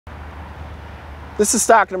This is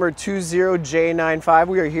stock number 20J95.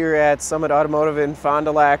 We are here at Summit Automotive in Fond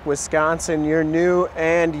du Lac, Wisconsin, your new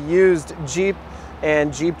and used Jeep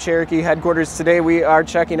and Jeep Cherokee headquarters. Today we are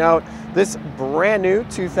checking out this brand new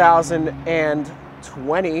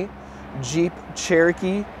 2020 Jeep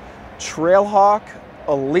Cherokee Trailhawk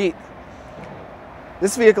Elite.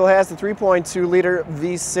 This vehicle has the 3.2 liter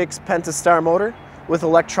V6 Pentastar motor with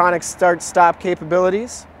electronic start-stop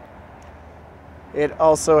capabilities. It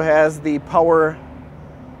also has the power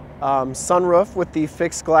sunroof with the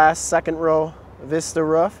fixed glass second row Vista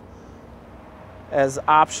roof as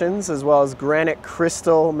options, as well as granite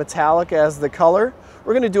crystal metallic as the color.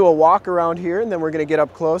 We're going to do a walk around here, and then we're going to get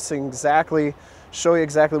up close and show you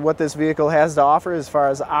exactly what this vehicle has to offer as far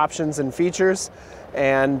as options and features.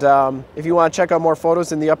 And if you want to check out more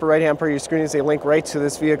photos, in the upper right hand part of your screen is a link right to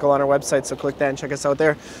this vehicle on our website, so click that and check us out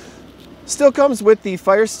there. Still comes with the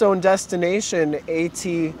Firestone Destination AT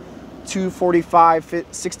 245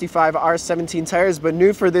 65 R17 tires, but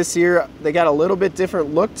new for this year, they got a little bit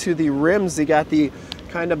different look to the rims. They got the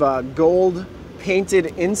kind of a gold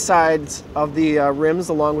painted insides of the rims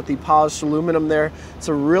along with the polished aluminum there. It's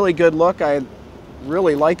a really good look. I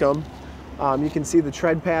really like them. You can see the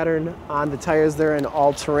tread pattern on the tires there, an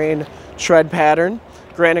all-terrain tread pattern.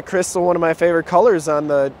 Granite crystal, one of my favorite colors on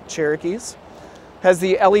the Cherokees. Has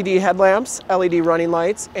the LED headlamps, LED running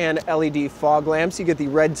lights, and LED fog lamps. You get the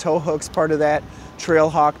red tow hooks, part of that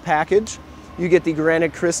Trailhawk package. You get the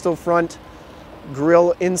granite crystal front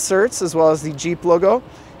grille inserts, as well as the Jeep logo.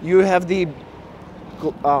 You have the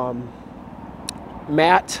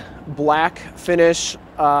matte black finish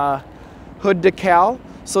hood decal.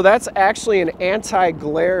 So that's actually an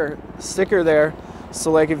anti-glare sticker there.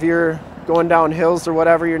 So like if you're going down hills or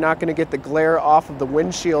whatever, you're not going to get the glare off of the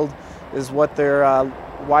windshield, is what they're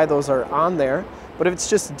why those are on there. But if it's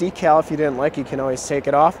just decal, if you didn't like it, you can always take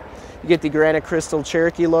it off. You get the granite crystal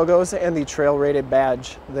Cherokee logos and the trail rated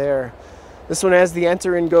badge there. This one has the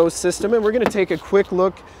enter and go system, and we're going to take a quick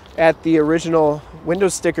look at the original window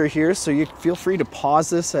sticker here, so you feel free to pause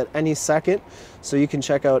this at any second so you can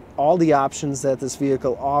check out all the options that this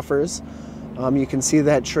vehicle offers. You can see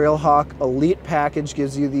that Trailhawk Elite package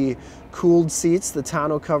gives you the cooled seats, the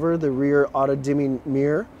tonneau cover, the rear auto dimming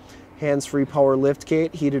mirror, hands-free power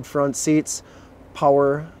liftgate, heated front seats,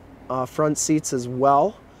 power front seats as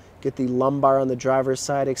well. Get the lumbar on the driver's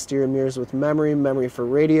side, exterior mirrors with memory for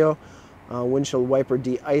radio, windshield wiper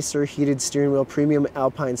de-icer, heated steering wheel, premium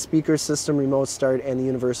Alpine speaker system, remote start, and the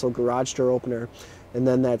universal garage door opener. And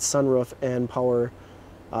then that sunroof and power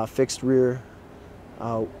fixed rear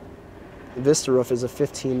Vista roof is a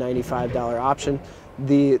 $1,595 option.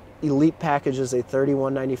 The Elite package is a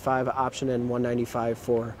 $3,195 option and $195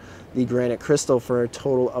 for the granite crystal, for a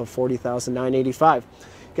total of $40,985.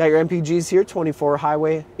 Got your MPGs here, 24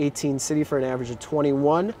 highway, 18 city for an average of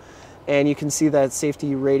 21. And you can see that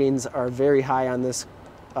safety ratings are very high on this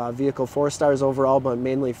vehicle, 4 stars overall, but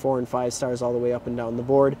mainly 4 and 5 stars all the way up and down the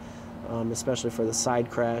board, especially for the side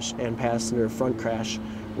crash and passenger front crash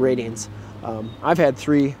ratings. I've had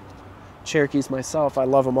 3 Cherokees myself. I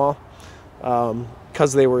love them all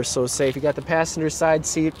because they were so safe. You got the passenger side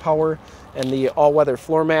seat power and the all-weather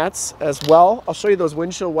floor mats as well. I'll show you those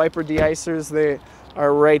windshield wiper de-icers. They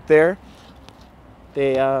are right there.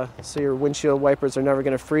 So your windshield wipers are never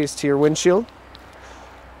going to freeze to your windshield,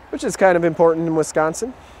 which is kind of important in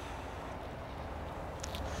Wisconsin.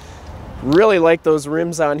 Really like those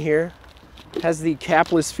rims on here. Has the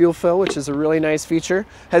capless fuel fill, which is a really nice feature.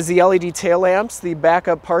 Has the LED tail lamps, the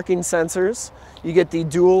backup parking sensors. You get the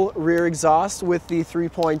dual rear exhaust with the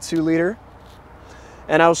 3.2 liter.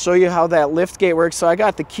 And I'll show you how that lift gate works. So I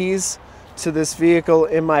got the keys to this vehicle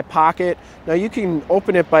in my pocket. Now you can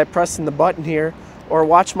open it by pressing the button here, or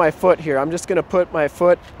watch my foot here. I'm just gonna put my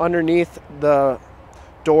foot underneath the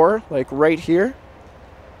door, like right here.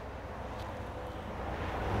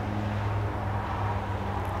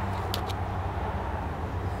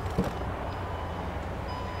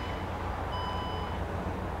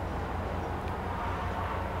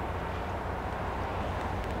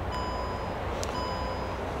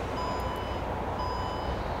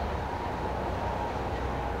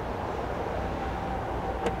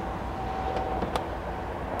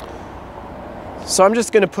 So I'm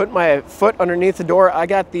just going to put my foot underneath the door. I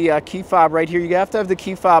got the key fob right here. You have to have the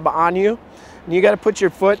key fob on you. And you got to put your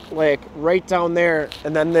foot like right down there,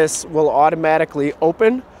 and then this will automatically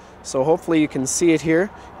open. So hopefully you can see it here.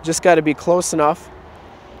 Just got to be close enough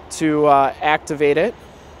to activate it.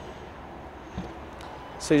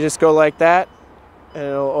 So you just go like that, and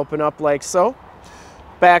it'll open up like so.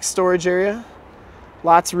 Back storage area.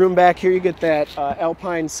 Lots of room back here. You get that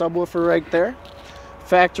Alpine subwoofer right there.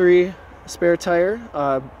 Factory spare tire,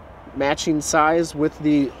 matching size with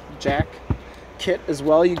the jack kit as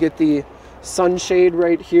well. You get the sunshade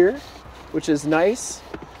right here, which is nice.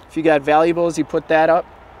 If you got valuables, you put that up,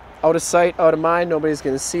 out of sight, out of mind. Nobody's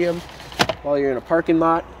going to see them while you're in a parking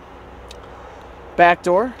lot. Back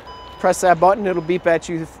door, press that button, it'll beep at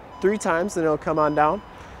you 3 times, then it'll come on down.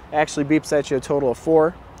 Actually beeps at you a total of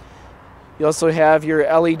 4. You also have your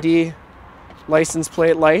LED license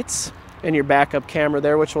plate lights and your backup camera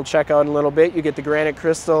there, which we'll check out in a little bit. You get the Granite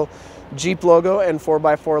Crystal Jeep logo and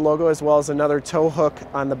 4x4 logo, as well as another tow hook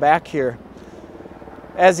on the back here.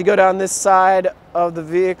 As you go down this side of the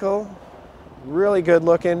vehicle, really good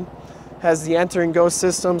looking. Has the enter and go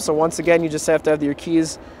system, so once again you just have to have your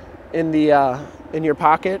keys in your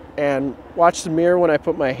pocket, and watch the mirror. When I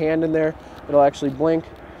put my hand in there, it'll actually blink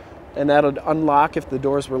and that'll unlock if the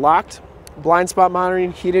doors were locked. Blind spot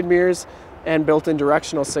monitoring, heated mirrors, and built-in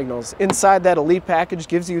directional signals. Inside that Elite package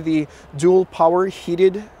gives you the dual power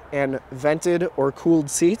heated and vented or cooled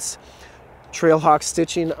seats. Trailhawk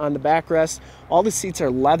stitching on the backrest. All the seats are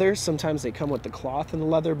leather. Sometimes they come with the cloth and the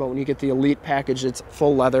leather, but when you get the Elite package, it's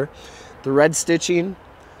full leather. The red stitching,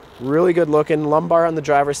 really good looking. Lumbar on the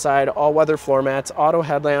driver's side, all-weather floor mats, auto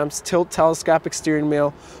headlamps, tilt telescopic steering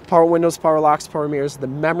wheel, power windows, power locks, power mirrors. The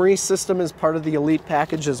memory system is part of the Elite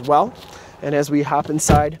package as well. And as we hop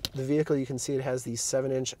inside the vehicle, you can see it has the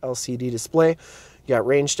 7-inch LCD display. You got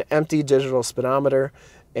range to empty, digital speedometer,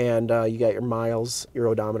 and you got your miles, your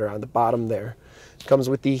odometer on the bottom there. It comes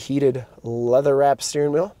with the heated leather-wrapped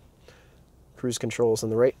steering wheel, cruise controls on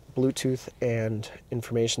the right, Bluetooth and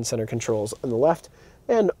information center controls on the left,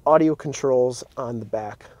 and audio controls on the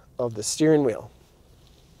back of the steering wheel.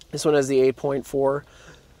 This one has the 8.4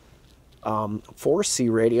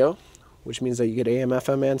 4C radio, which means that you get AM,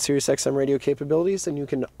 FM, and Sirius XM radio capabilities, and you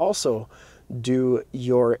can also do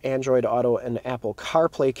your Android Auto and Apple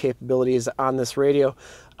CarPlay capabilities on this radio.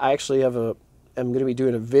 I actually am going to be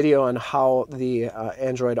doing a video on how the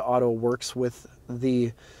Android Auto works with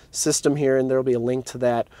the system here, and there will be a link to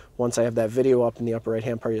that once I have that video up in the upper right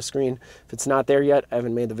hand part of your screen. If it's not there yet, I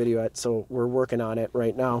haven't made the video yet, so we're working on it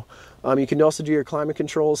right now. You can also do your climate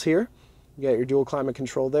controls here. You got your dual climate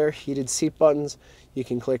control there, heated seat buttons, you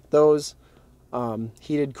can click those.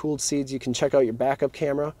 Heated, cooled seats, you can check out your backup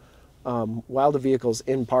camera while the vehicle's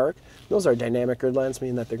in park. Those are dynamic grid lines,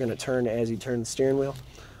 meaning that they're going to turn as you turn the steering wheel.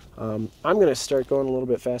 I'm going to start going a little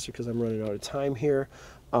bit faster because I'm running out of time here.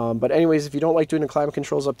 But anyways, if you don't like doing the climate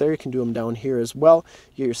controls up there, you can do them down here as well.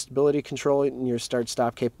 You get your stability control and your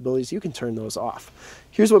start-stop capabilities. You can turn those off.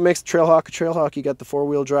 Here's what makes the Trailhawk a Trailhawk. You got the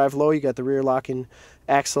 4-wheel drive low, you got the rear locking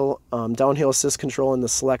axle, downhill assist control, and the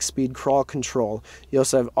select speed crawl control. You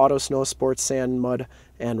also have auto, snow, sports, sand, mud,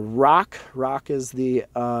 and rock. Rock is the,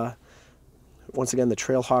 once again, the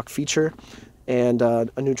Trailhawk feature, and a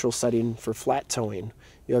neutral setting for flat towing.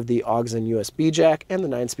 You have the aux and USB jack and the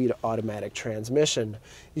 9-speed automatic transmission.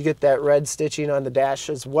 You get that red stitching on the dash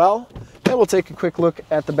as well. And we'll take a quick look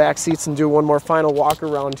at the back seats and do one more final walk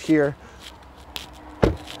around here.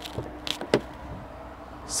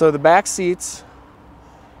 So the back seats,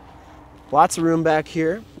 lots of room back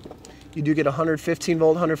here. You do get a 115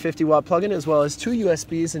 volt, 150 watt plug-in, as well as 2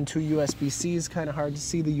 USBs and 2 USB-Cs. Kind of hard to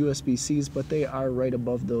see the USB-Cs, but they are right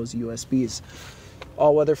above those USBs.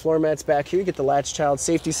 All-weather floor mats back here. You get the latch child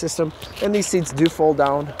safety system, and these seats do fold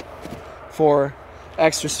down for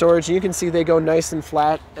extra storage. You can see they go nice and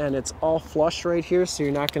flat, and it's all flush right here, so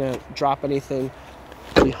you're not going to drop anything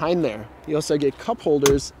behind there. You also get cup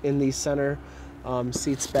holders in the center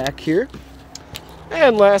seats back here.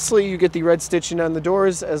 And lastly, you get the red stitching on the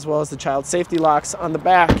doors, as well as the child safety locks on the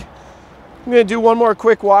back. I'm going to do one more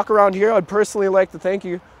quick walk around here. I'd personally like to thank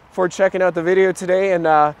you for checking out the video today,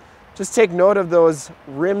 and just take note of those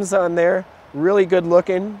rims on there. Really good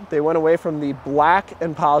looking. They went away from the black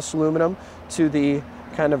and polished aluminum to the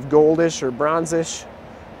kind of goldish or bronzish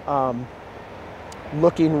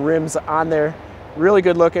looking rims on there. Really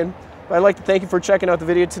good looking. But I'd like to thank you for checking out the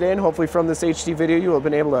video today, and hopefully from this HD video you will have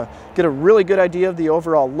been able to get a really good idea of the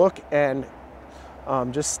overall look and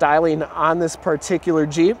just styling on this particular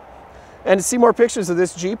Jeep. And to see more pictures of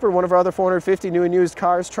this Jeep or one of our other 450 new and used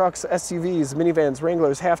cars, trucks, SUVs, minivans,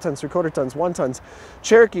 Wranglers, half-tons, 3/4 tons, 1-tons,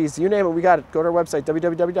 Cherokees, you name it, we got it. Go to our website,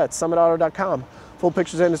 www.summitauto.com. Full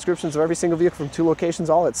pictures and descriptions of every single vehicle from 2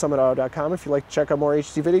 locations, all at summitauto.com. If you'd like to check out more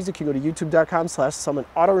HD videos, you can go to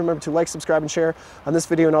youtube.com/summitauto. Remember to like, subscribe, and share on this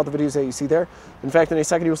video and all the videos that you see there. In fact, in a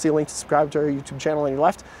second, you'll see a link to subscribe to our YouTube channel on your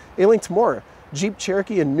left, a link to more Jeep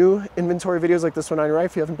Cherokee and new inventory videos like this one on your right.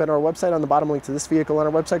 If you haven't been to our website, on the bottom link to this vehicle on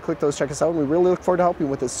our website, click those, check us out, and we really look forward to helping you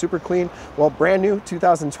with this super clean, well, brand new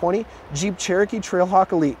 2020 Jeep Cherokee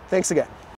Trailhawk Elite. Thanks again.